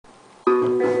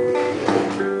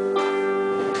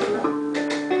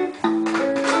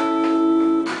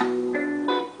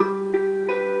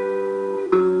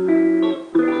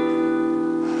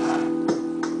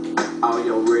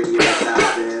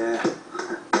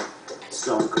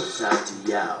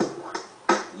Yo,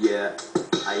 yeah,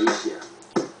 Aicha,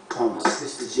 come on,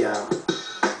 sister, yo.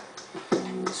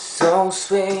 So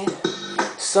sweet,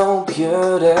 so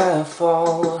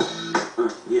beautiful,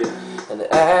 Yeah. and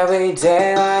every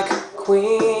day like a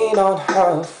queen on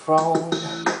her throne.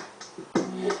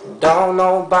 Don't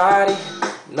nobody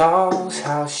knows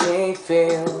how she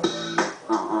feels.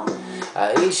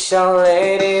 Aicha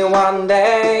lady, one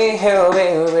day he'll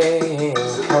be real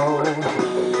cold.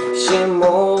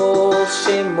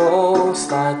 She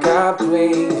moves like a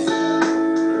breeze.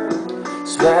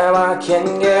 Swear I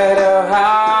can get her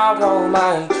out of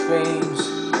my dreams.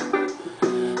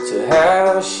 To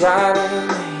have her shining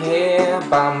here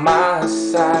by my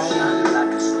side,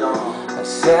 I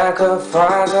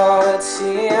sacrifice all the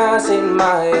tears in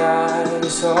my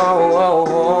eyes.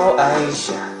 Oh,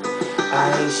 Aicha,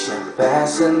 Aicha,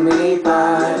 passing me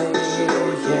by.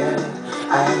 Yeah,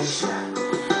 Aicha,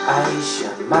 Aicha,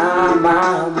 my.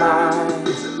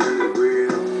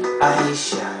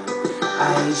 Aicha,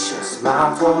 Aicha,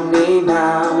 smile for me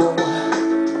now.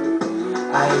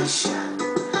 Aicha,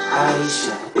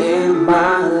 Aicha, in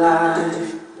my life.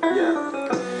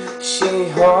 She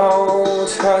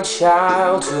holds her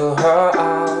child to her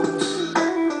arms,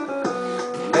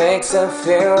 makes her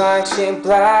feel like she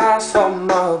blasts from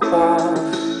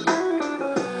above,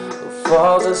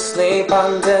 falls asleep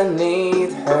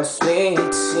underneath her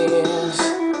sweet tears.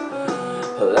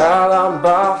 Her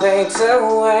lullaby fades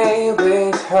away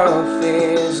with her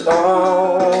fears.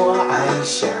 Oh,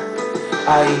 Aicha,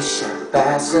 Aicha,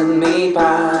 passing me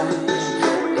by.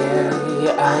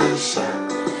 Yeah, Aicha,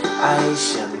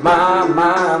 Aicha, my.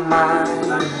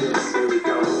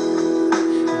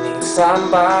 Need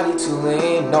somebody to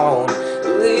lean on.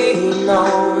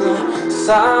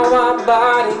 Someone,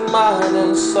 body, mind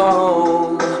and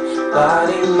soul.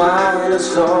 Body, mind and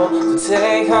soul. To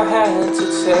take her hand, to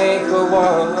take her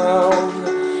world,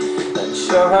 and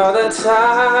show her the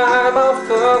time of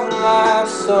her life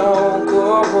so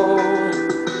good.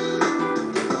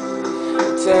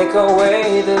 Take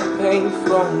away the pain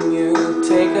from you.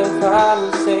 Take a vow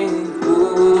and sing,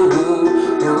 ooh, ooh,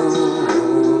 ooh.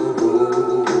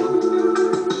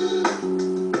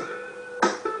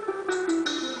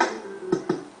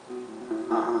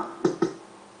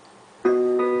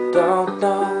 Don't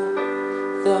know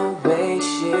the way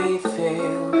she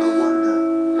feels,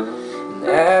 and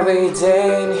every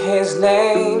day in his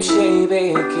name she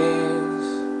begins.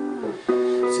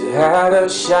 To have her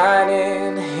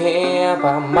shining here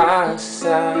by my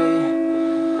side,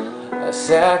 I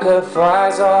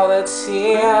sacrifice all the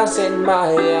tears in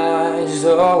my eyes.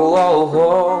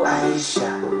 Oh,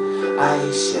 Aicha,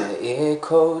 Aicha,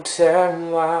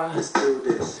 Kutin. Let's do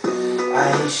this.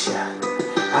 Aicha,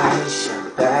 Aicha,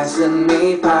 passing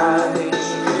me by.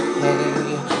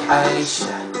 Hey,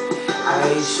 Aicha,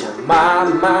 Aicha, my.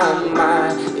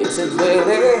 Is it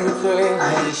really real?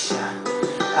 Aicha,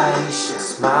 Aicha,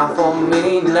 smile for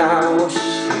me now.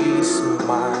 She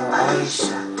smile.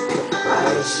 Aicha,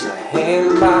 Aicha,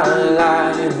 in my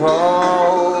life. Oh.